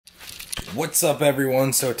What's up,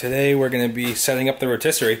 everyone? So today we're going to be setting up the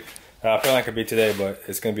rotisserie. Probably not going to be today, but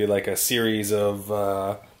it's going to be like a series of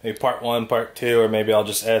maybe part 1, part 2, or maybe I'll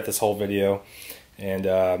just edit this whole video and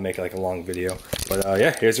make it like a long video. But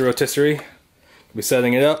yeah, here's the rotisserie. We'll be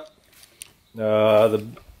setting it up.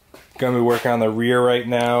 Going to be working on the rear right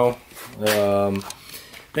now. I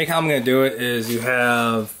think how I'm going to do it is you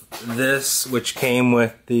have this, which came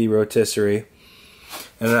with the rotisserie,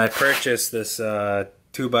 and then I purchased this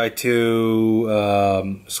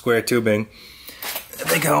 2x2 square tubing. I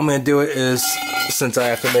think how I'm going to do it is, since I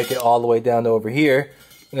have to make it all the way down to over here,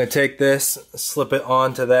 I'm going to take this, slip it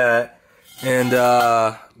onto that, and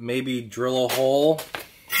maybe drill a hole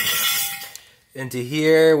into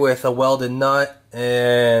here with a welded nut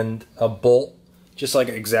and a bolt, just like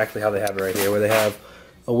exactly how they have it right here, where they have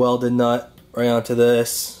a welded nut right onto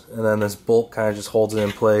this, and then this bolt kind of just holds it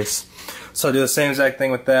in place. So I'll do the same exact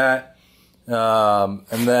thing with that.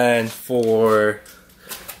 And then for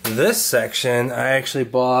this section, I actually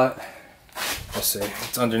bought, let's see,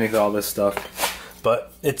 it's underneath all this stuff,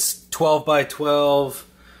 but it's 12 by 12,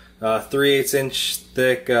 3/8 inch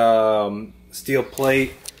thick steel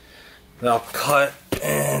plate that I'll cut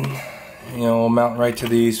and, you know, mount right to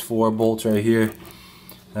these 4 bolts right here.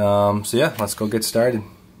 So yeah, let's go get started.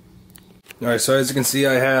 Alright, so as you can see,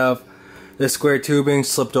 I have this square tubing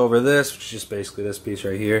slipped over this, which is just basically this piece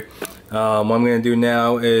right here. What I'm going to do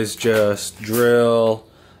now is just drill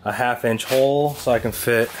a 1/2 inch hole so I can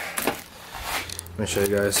fit. Let me show you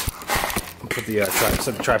guys. I'll put the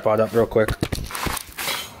set the tripod up real quick.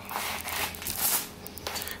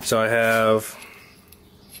 So I have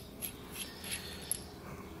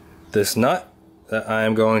this nut that I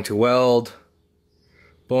am going to weld.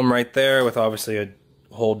 Boom, right there, with obviously a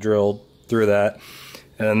hole drilled through that.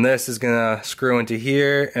 And then this is gonna screw into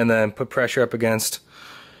here and then put pressure up against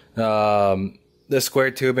this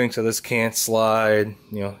square tubing, so this can't slide,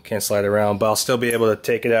 can't slide around, but I'll still be able to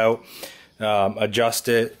take it out, adjust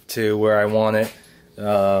it to where I want it.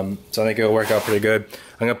 So I think it'll work out pretty good.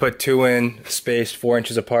 I'm gonna put 2 in, spaced 4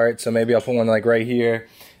 inches apart, so maybe I'll put one like right here,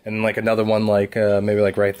 and like another one like maybe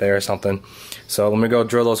like right there or something. So let me go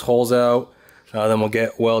drill those holes out, then we'll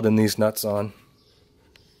get welding these nuts on.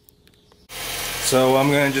 So what I'm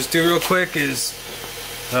going to just do real quick is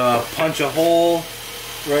punch a hole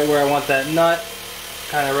right where I want that nut,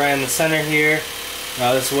 kind of right in the center here.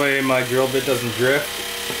 This way my drill bit doesn't drift.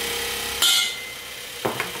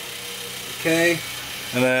 Okay,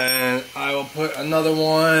 and then I will put another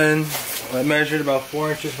one. I measured about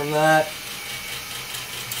 4 inches from that.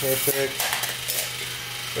 Perfect.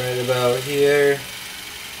 Right about here.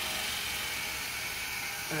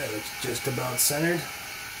 That looks just about centered.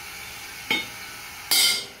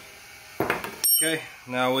 Okay,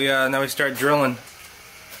 now we start drilling.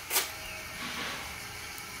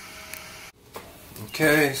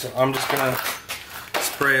 Okay, so I'm just gonna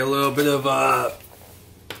spray a little bit of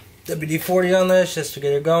WD-40 on this just to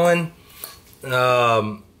get it going.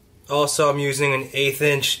 Also, I'm using an 1/8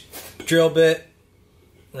 inch drill bit,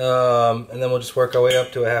 and then we'll just work our way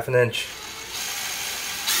up to a 1/2 inch.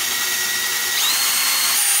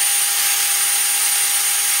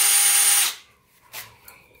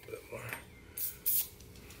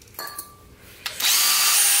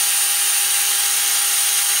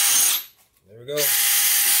 There we go.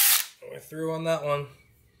 We're through on that one.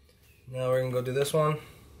 Now we're gonna go do this one.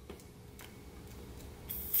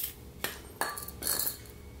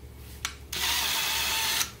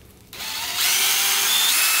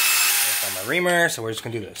 That's on my reamer, so we're just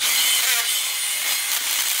gonna do this.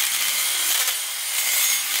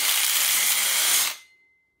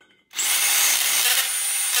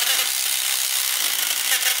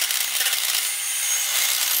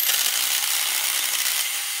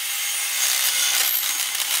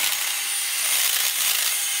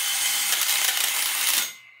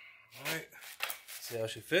 See how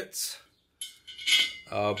she fits?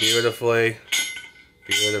 Oh, beautifully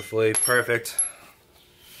perfect.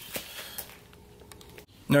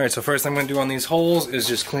 Alright, so first thing I'm going to do on these holes is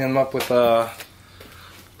just clean them up with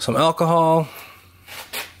some alcohol.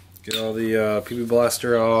 Get all the PB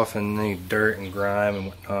blaster off and any dirt and grime and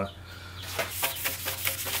whatnot.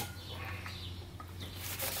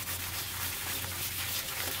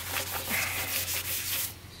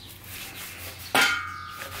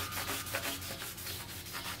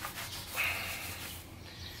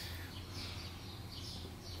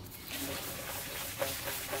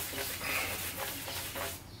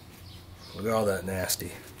 Look at all that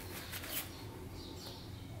nasty.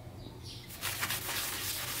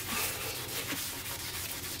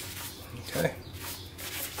 Okay.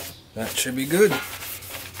 That should be good.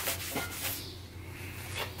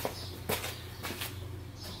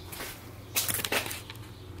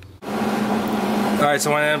 Alright,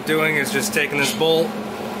 so what I end up doing is just taking this bolt,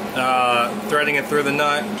 threading it through the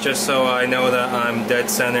nut, just so I know that I'm dead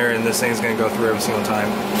center and this thing's going to go through every single time.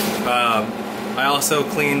 I also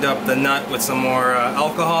cleaned up the nut with some more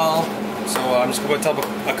alcohol, so I'm just going to put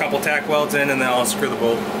a couple tack welds in and then I'll screw the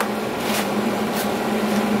bolt.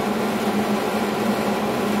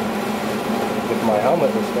 With my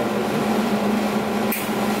helmet and stuff.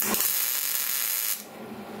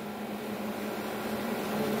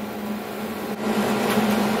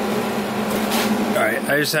 Alright,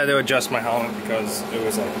 I just had to adjust my helmet because it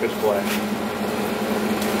was like pitch black.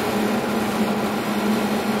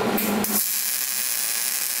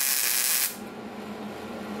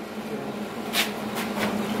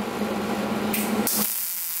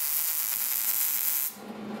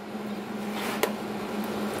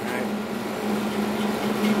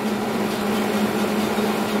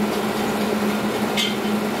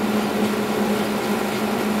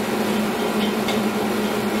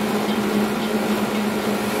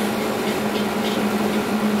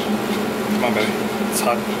 Come on, baby. It's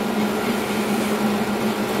hot.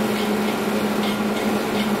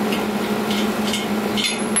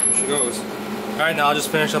 Here she goes. Alright, now I'll just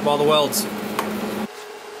finish up all the welds.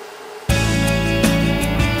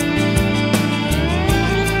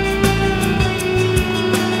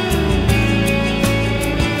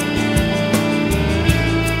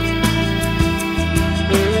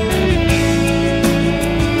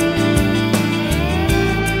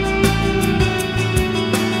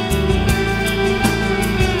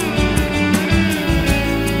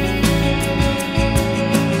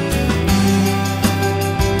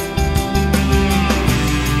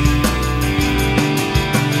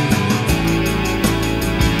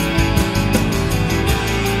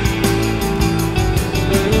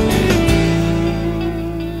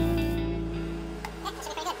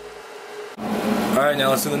 Alright, now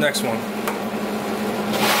let's do the next one.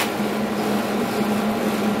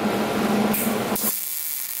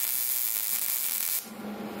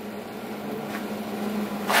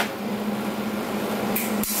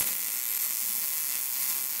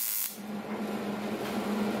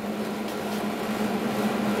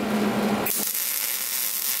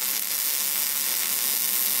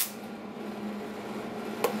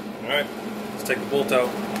 Alright, let's take the bolt out.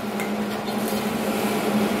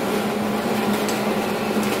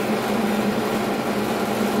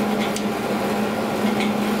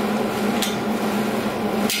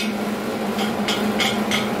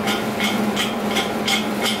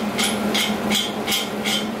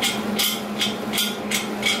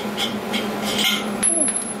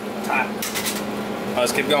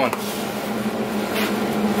 Let's keep going.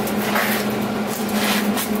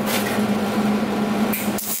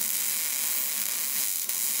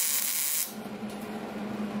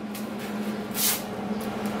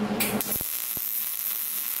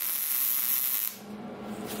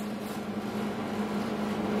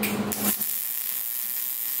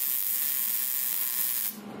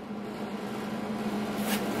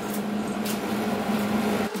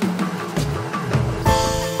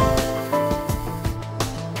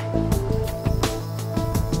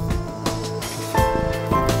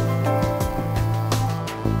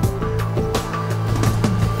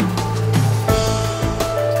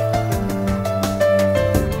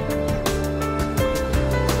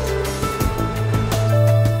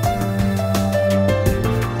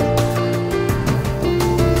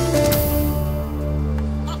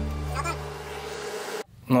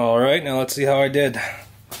 Alright, now let's see how I did.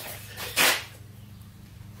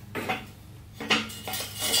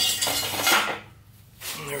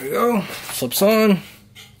 There we go. Flips on.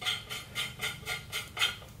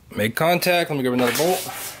 Make contact. Let me grab another bolt.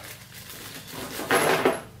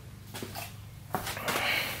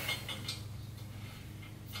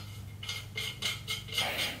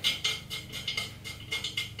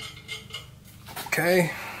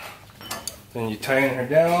 Okay. Then you tighten her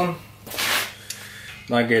down.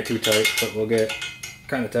 Not get too tight, but we'll get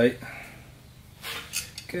kind of tight.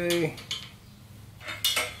 Okay.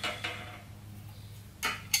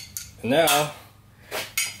 And now,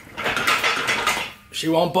 she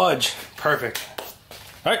won't budge. Perfect.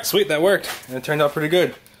 Alright, sweet, that worked. And it turned out pretty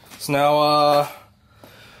good. So now, I'm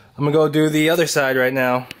gonna go do the other side right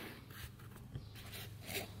now.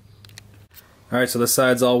 Alright, so this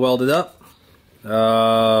side's all welded up.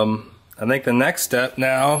 I think the next step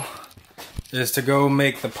now is to go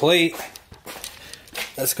make the plate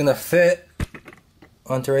that's gonna fit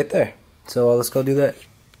onto right there. So let's go do that.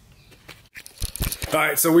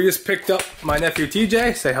 Alright, so we just picked up my nephew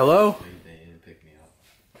TJ. Say hello. They didn't pick me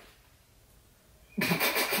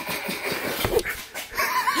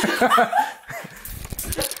up.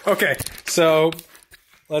 Okay, so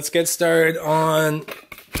let's get started on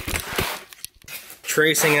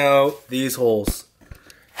tracing out these holes.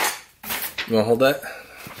 You wanna hold that?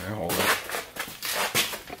 I hold it.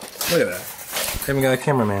 Look at that. I even got a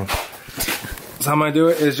cameraman. So how I'm gonna do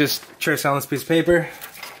it is just trace on this piece of paper.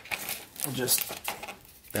 I'll just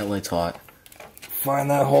That light's hot. find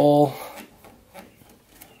that hole.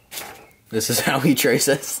 This is how he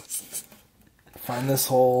traces. Find this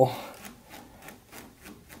hole.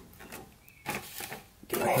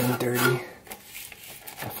 Get my hand dirty.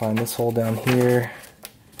 I'll find this hole down here.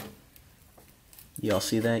 Y'all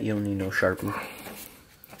see that? You don't need no Sharpie.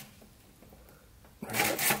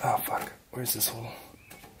 Oh fuck. Where's this hole?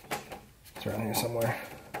 It's around here somewhere.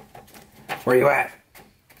 Where you at?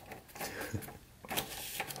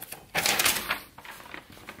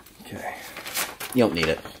 Okay. You don't need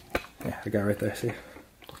it. Yeah, I got it right there, see?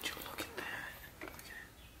 Don't you look at that.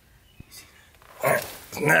 You see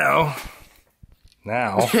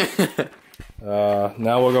Alright,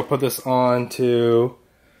 now we'll go put this on to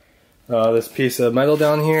this piece of metal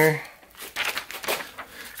down here.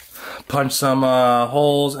 Punch some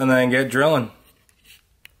holes and then get drilling.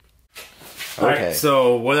 Alright,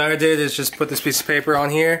 so what I did is just put this piece of paper on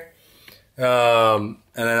here. And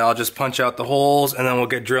then I'll just punch out the holes and then we'll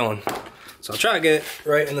get drilling. So I'll try to get it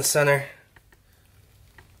right in the center.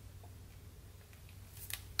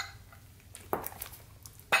 Oh,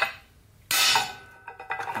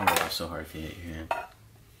 that's so hard if you hit your hand.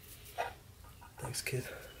 Thanks, kid.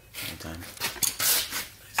 Anytime.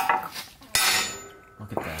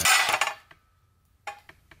 Look at that.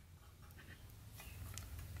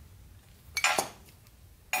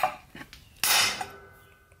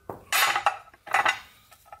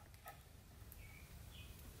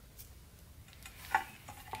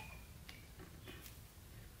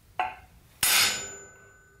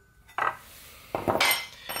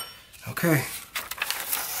 Okay.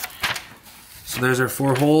 So there's our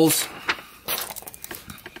 4 holes.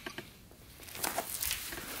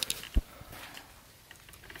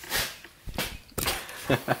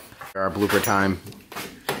 Our blooper time.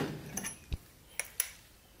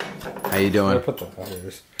 How you doing? Put the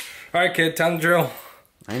others. All right, kid. Time to drill.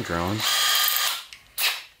 I ain't drilling.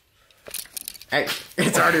 Hey,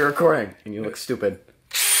 it's already recording, and you look stupid.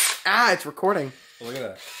 Ah, it's recording. Oh, look at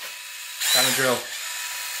that. Time to drill.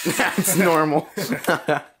 That's normal.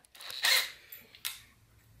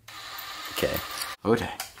 Okay. Okay.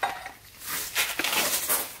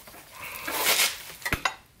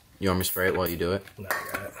 You want me to spray it while you do it? No,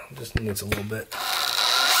 I got it. Just needs a little bit.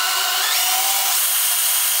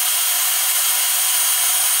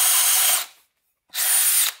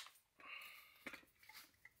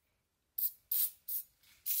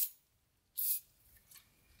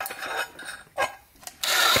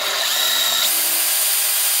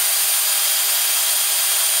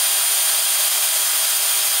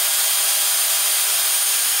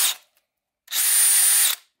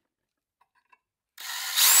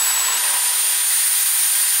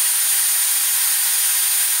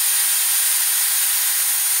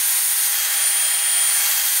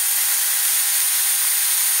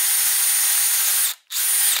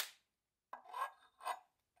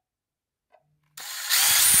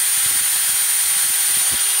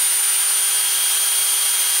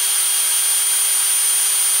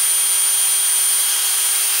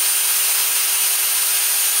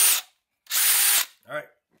 Alright,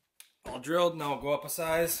 all drilled, now we'll go up a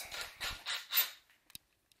size.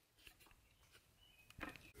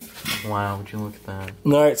 Wow, would you look at that?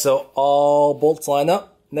 Alright, so all bolts line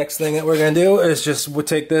up. Next thing that we're going to do is just we'll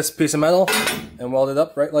take this piece of metal and weld it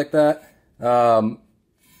up right like that. I'm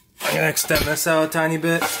going to extend this out a tiny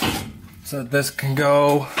bit so that this can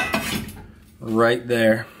go right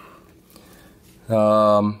there.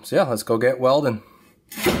 So yeah, let's go get welding.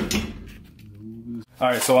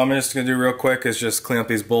 Alright, so what I'm just going to do real quick is just clean up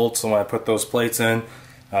these bolts. So when I put those plates in,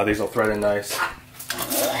 these will thread in nice.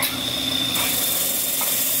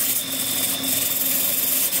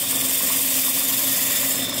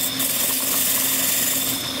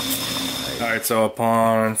 Alright, so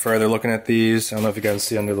upon further looking at these, I don't know if you guys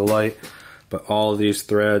see under the light, but all of these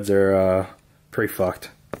threads are pretty fucked.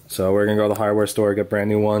 So we're going to go to the hardware store, get brand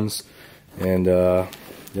new ones, and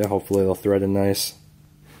yeah, hopefully they'll thread in nice.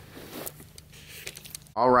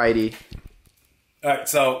 Alrighty. Alright,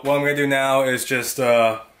 so what I'm going to do now is just,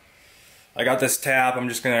 I got this tap, I'm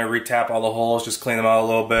just going to re-tap all the holes, just clean them out a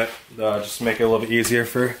little bit, just to make it a little bit easier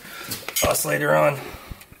for us later on.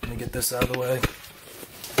 Let me get this out of the way.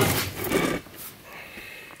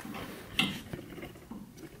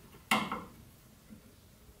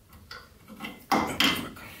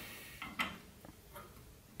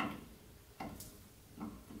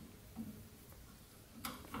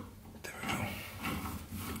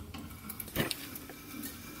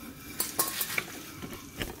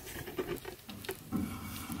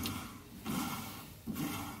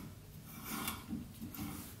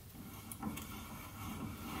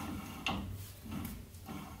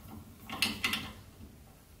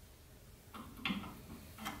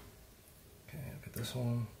 this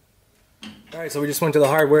one. Alright, so we just went to the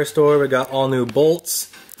hardware store. We got all new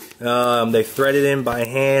bolts. They threaded in by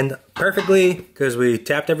hand perfectly because we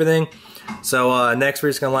tapped everything. So next we're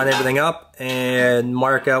just going to line everything up and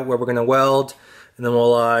mark out where we're going to weld. And then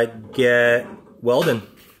we'll get welding.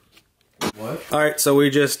 What? Alright, so we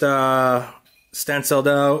just stenciled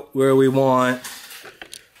out where we want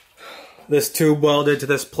this tube welded to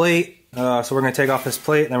this plate. So we're going to take off this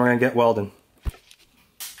plate and then we're going to get welding.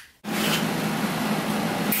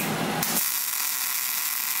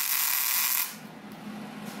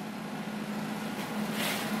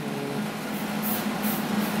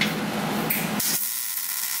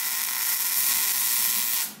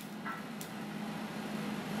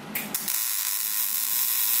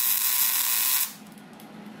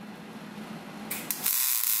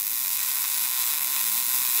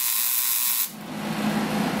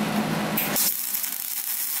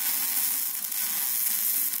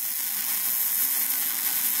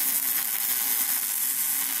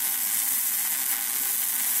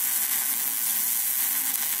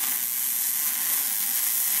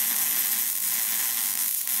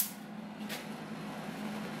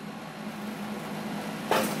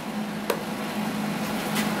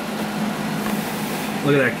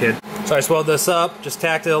 Look at that kid. So I just welded this up, just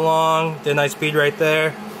tacked it along, did a nice bead right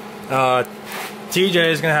there. TJ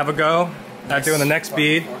is gonna have a go at doing the next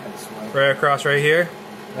bead right across right here.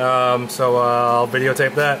 So I'll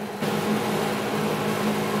videotape that.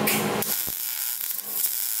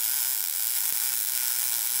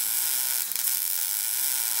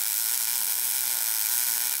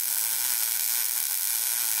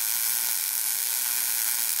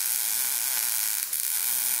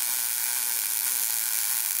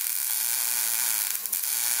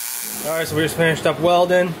 Alright, so we just finished up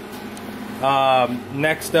welding.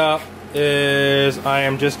 Next up is I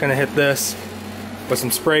am just going to hit this with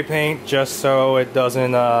some spray paint just so it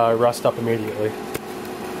doesn't rust up immediately.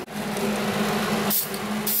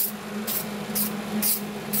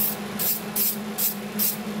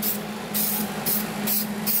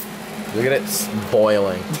 Look at it, it's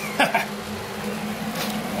boiling.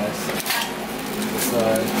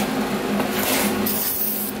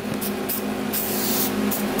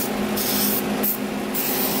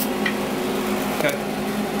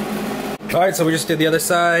 Alright, so we just did the other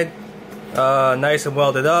side, nice and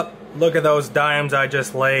welded up. Look at those dimes I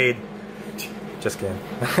just laid. Just kidding.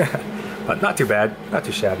 But not too bad, not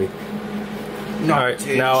too shabby. Alright,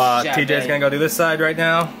 now TJ's gonna go do this side right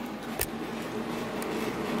now.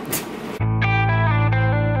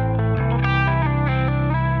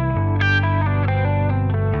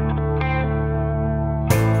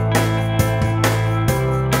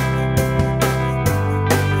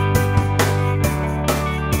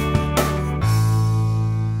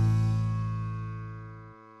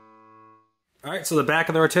 Alright, so the back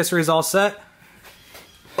of the rotisserie is all set.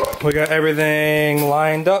 We got everything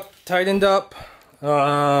lined up, tightened up.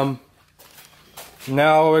 Now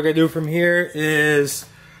what we're going to do from here is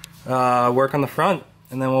work on the front.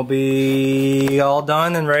 And then we'll be all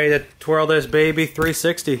done and ready to twirl this baby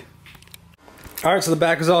 360. Alright, so the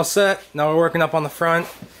back is all set. Now we're working up on the front.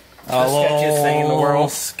 The sketchiest thing in the world.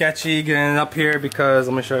 Sketchy getting up here because,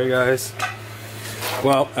 let me show you guys.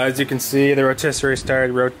 Well, as you can see, the rotisserie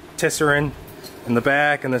started rotisserieing in the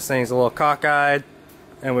back, and this thing's a little cockeyed,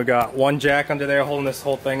 and we got one jack under there holding this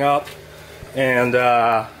whole thing up, and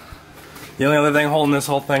the only other thing holding this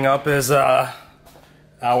whole thing up is our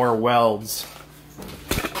welds.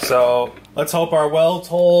 So let's hope our welds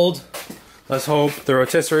hold, let's hope the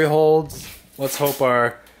rotisserie holds, let's hope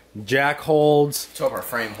our jack holds, Let's hope our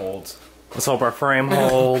frame holds. Let's hope our frame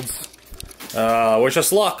holds. Wish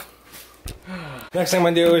us luck. Next thing I'm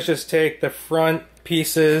going to do is just take the front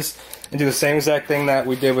pieces and do the same exact thing that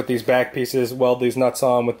we did with these back pieces. Weld these nuts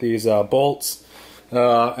on with these bolts.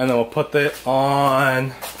 And then we'll put it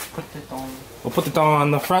on. We'll put it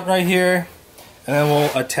on the front right here. And then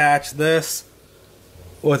we'll attach this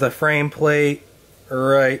with a frame plate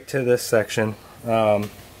right to this section. So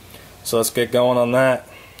let's get going on that.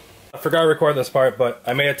 I forgot to record this part, but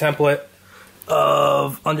I made a template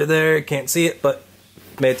of under there. Can't see it, but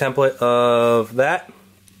made a template of that.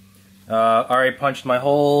 Already punched my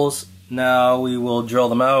holes. Now we will drill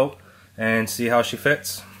them out and see how she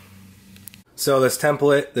fits. So this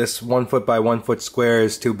template, this 1 foot by 1 foot square,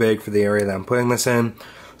 is too big for the area that I'm putting this in.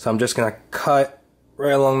 So I'm just gonna cut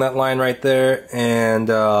right along that line right there, and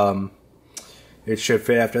it should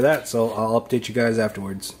fit after that. So I'll update you guys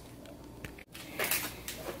afterwards.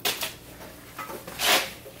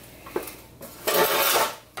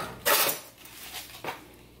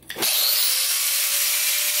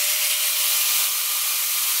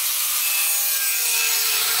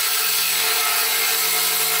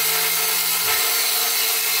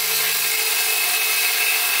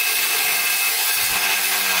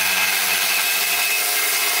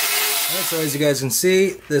 So as you guys can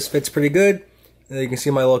see, this fits pretty good. You can see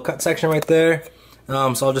my little cut section right there.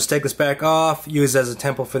 So I'll just take this back off, use it as a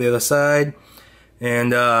template for the other side,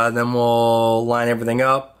 and then we'll line everything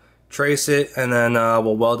up, trace it, and then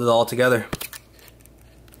we'll weld it all together.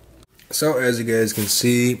 So as you guys can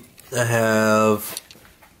see, I have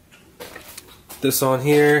this on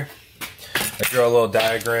here. I drew a little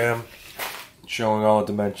diagram showing all the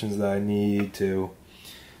dimensions that I need to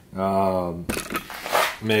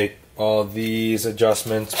make all these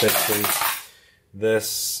adjustments. Basically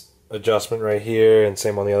this adjustment right here, and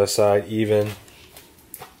same on the other side, even.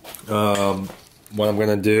 What I'm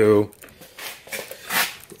gonna do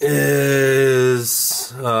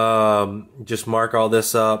is just mark all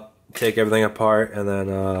this up, take everything apart, and then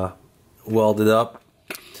weld it up,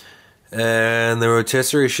 and the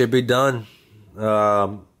rotisserie should be done.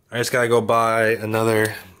 I just gotta go buy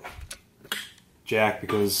another jack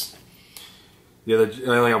because I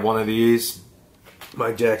only have one of these.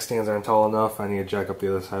 My jack stands aren't tall enough. I need to jack up the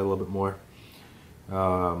other side a little bit more.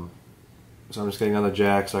 So I'm just getting another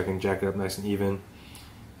jack so I can jack it up nice and even.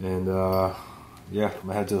 And yeah, I'm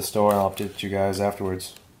gonna head to the store and I'll update you guys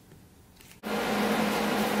afterwards.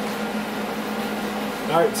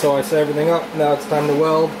 Alright, so I set everything up. Now it's time to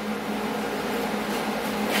weld.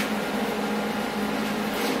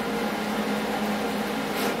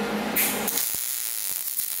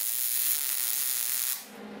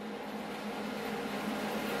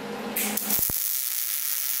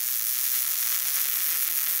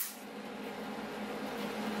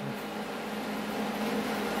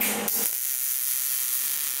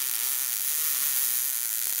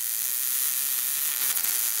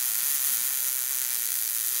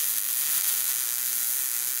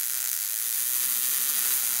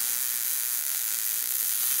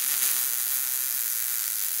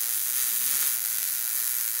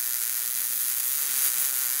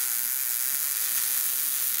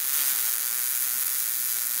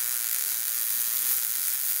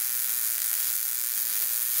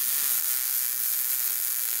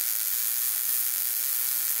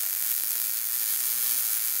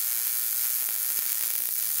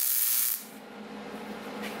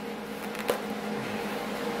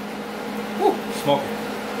 Smoking.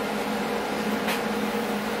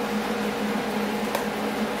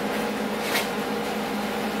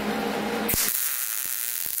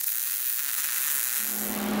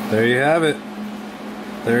 There you have it.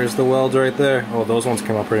 There's the welds right there. Oh, those ones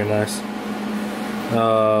came out pretty nice.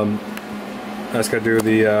 I just gotta do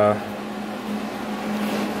the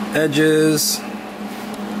edges.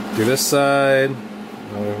 Do this side.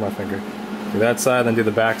 Oh, there's my finger. Do that side, then do the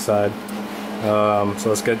back side. So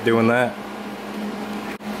let's get doing that.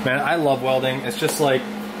 Man, I love welding. It's just like,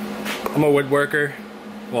 I'm a woodworker,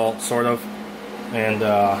 well, sort of, and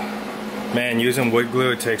man, using wood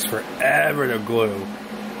glue, it takes forever to glue.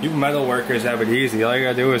 You metal workers have it easy. All you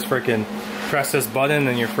gotta do is freaking press this button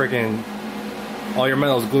and you're freaking, all your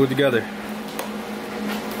metal's glued together.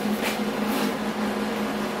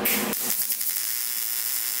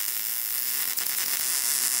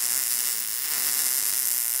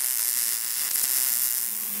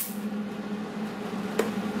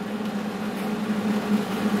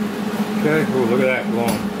 Okay, ooh, look at that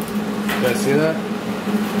glowing. You guys see that?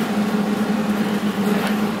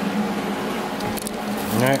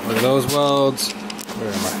 Alright, look at those welds.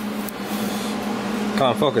 Where am I? Come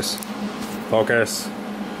on, focus. Focus.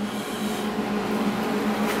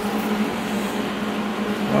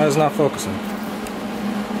 Why is it not focusing?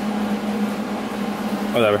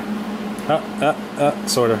 Whatever.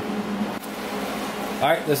 Sorta.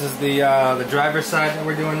 Alright, this is the driver's side that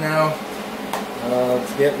we're doing now.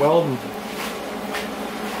 Let's get welding.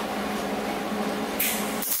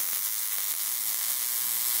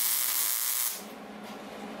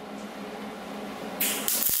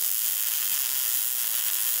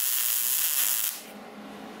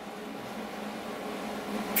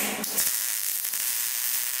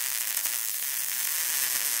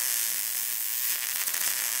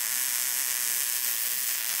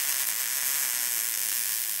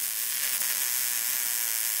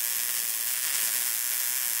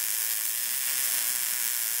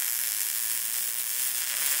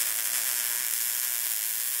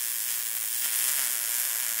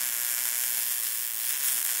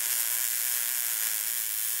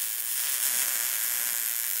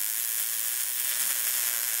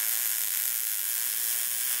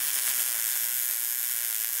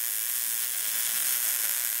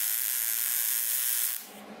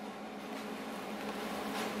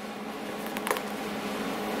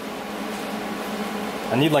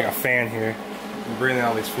 I need like a fan here. I'm breathing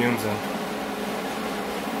all these fumes in.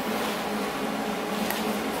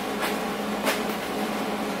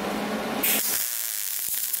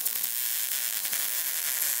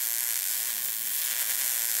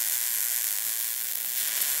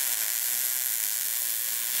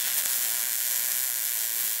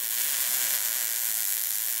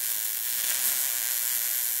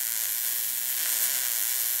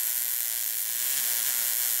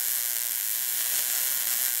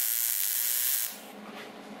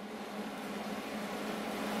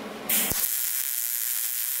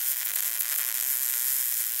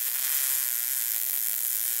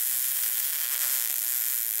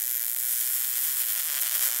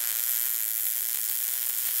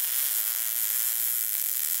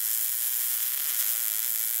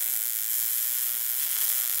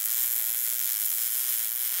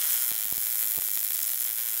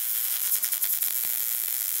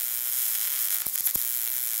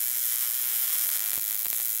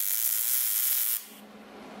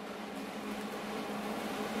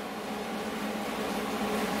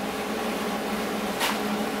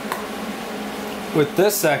 with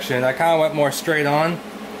this section, I kind of went more straight on.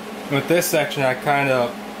 With this section, I kind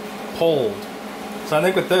of pulled. So I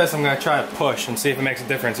think with this, I'm going to try to push and see if it makes a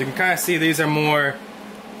difference. You can kind of see these are more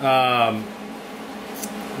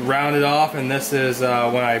rounded off, and this is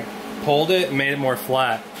when I pulled it, made it more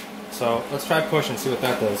flat. So let's try push and see what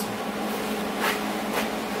that does.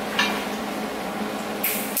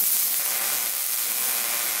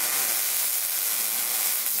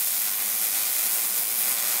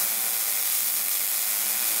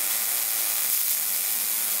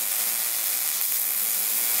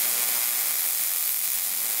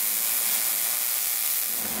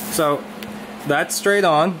 So that's straight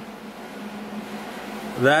on,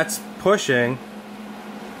 that's pushing,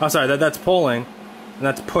 oh sorry, that's pulling, and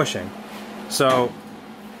that's pushing. So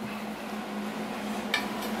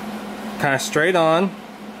kind of straight on,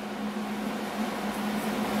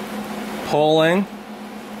 pulling,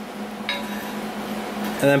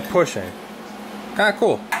 and then pushing. Kind of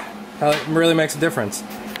cool. How it really makes a difference.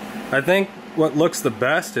 I think what looks the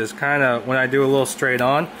best is kind of when I do a little straight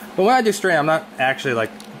on. But when I do straight on, I'm not actually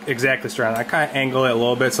like exactly straight on. I kind of angle it a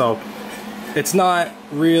little bit, so it's not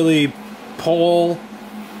really pull,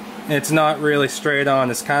 it's not really straight on,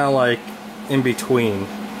 it's kind of like in between.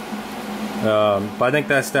 But I think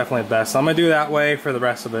that's definitely best. So I'm gonna do that way for the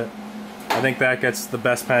rest of it. I think that gets the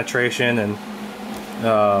best penetration and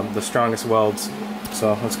the strongest welds.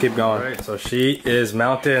 So let's keep going. Alright, so she is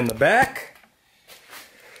mounted in the back,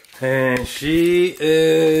 and she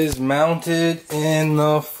is mounted in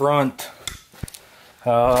the front.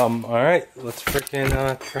 Alright, let's freaking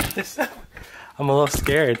try this out. I'm a little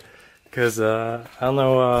scared because I don't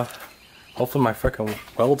know, hopefully my freaking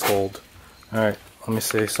welds hold. Alright, let me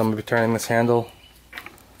see. So I'm gonna be turning this handle.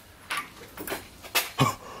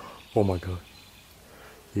 Oh my god.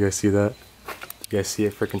 You guys see that? You guys see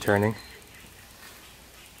it freaking turning?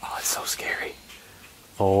 Oh, it's so scary.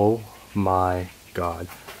 Oh my god.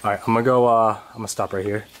 Alright, I'm gonna stop right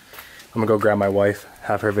here. I'm gonna go grab my wife,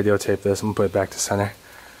 have her videotape this, I'm gonna put it back to center.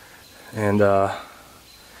 And we'll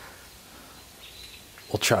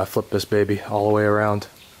try to flip this baby all the way around.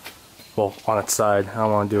 Well, on its side. I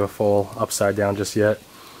don't want to do a full upside down just yet.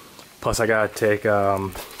 Plus I gotta take, I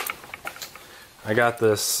got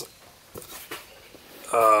this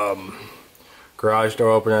garage door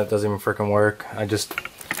opener that doesn't even freaking work. I just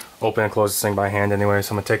open and close this thing by hand anyway,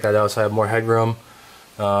 so I'm gonna take that out so I have more headroom.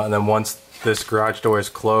 And then once this garage door is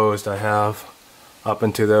closed, I have up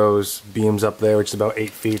into those beams up there, which is about 8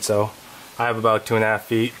 feet, so I have about 2.5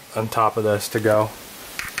 feet on top of this to go.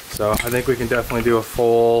 So I think we can definitely do a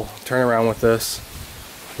full turnaround with this,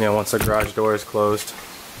 you know, once the garage door is closed.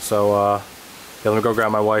 So yeah, let me go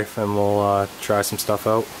grab my wife and we'll try some stuff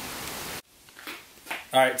out.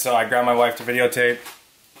 Alright, so I grabbed my wife to videotape.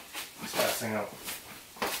 Let's try this thing out.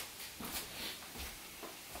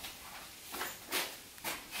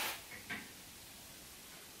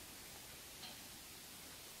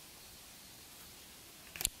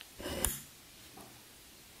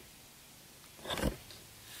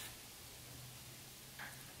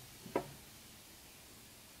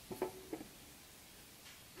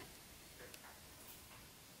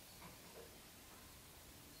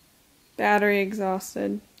 Battery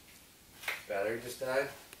exhausted. Battery just died?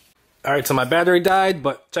 Alright, so my battery died,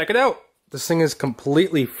 but check it out. This thing is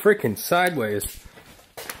completely freaking sideways.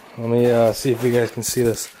 Let me see if you guys can see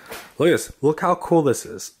this. Look at this. Look how cool this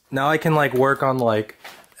is. Now I can like work on like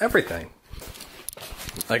everything.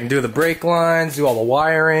 I can do the brake lines, do all the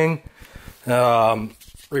wiring,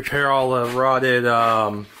 repair all the rotted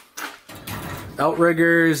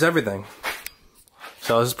outriggers, everything.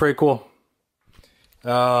 So this is pretty cool.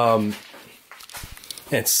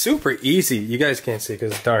 It's super easy. You guys can't see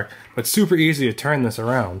because it's dark, but it's super easy to turn this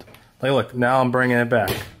around. Like, look, now I'm bringing it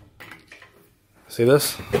back. See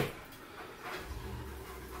this?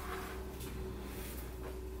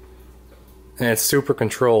 And it's super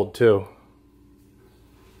controlled too.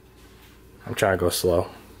 I'm trying to go slow.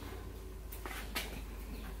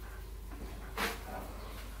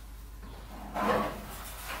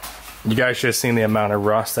 You guys should have seen the amount of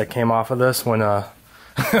rust that came off of this when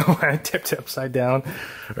when I tipped it upside down,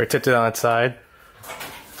 or tipped it on its side.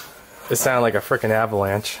 It sounded like a freaking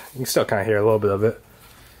avalanche. You can still kind of hear a little bit of it.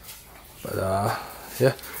 But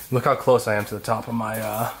yeah, look how close I am to the top of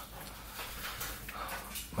my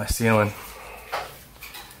my ceiling.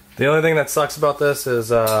 The only thing that sucks about this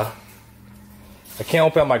is I can't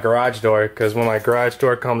open up my garage door, because when my garage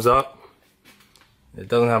door comes up, it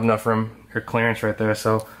doesn't have enough room or clearance right there,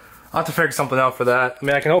 so I'll have to figure something out for that. I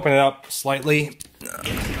mean, I can open it up slightly.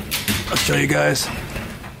 I'll show you guys.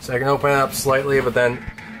 So I can open it up slightly, but then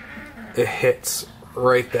it hits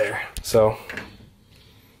right there. So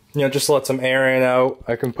you know, just let some air in out.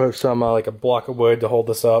 I can put some like a block of wood to hold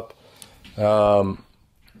this up. So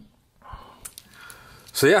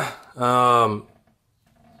yeah,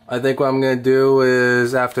 I think what I'm gonna do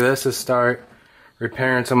is after this is start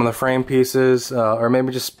repairing some of the frame pieces, or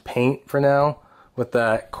maybe just paint for now with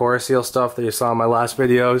that core seal stuff that you saw in my last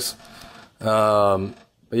videos.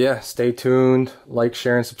 But yeah, stay tuned, like,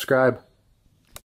 share, and subscribe.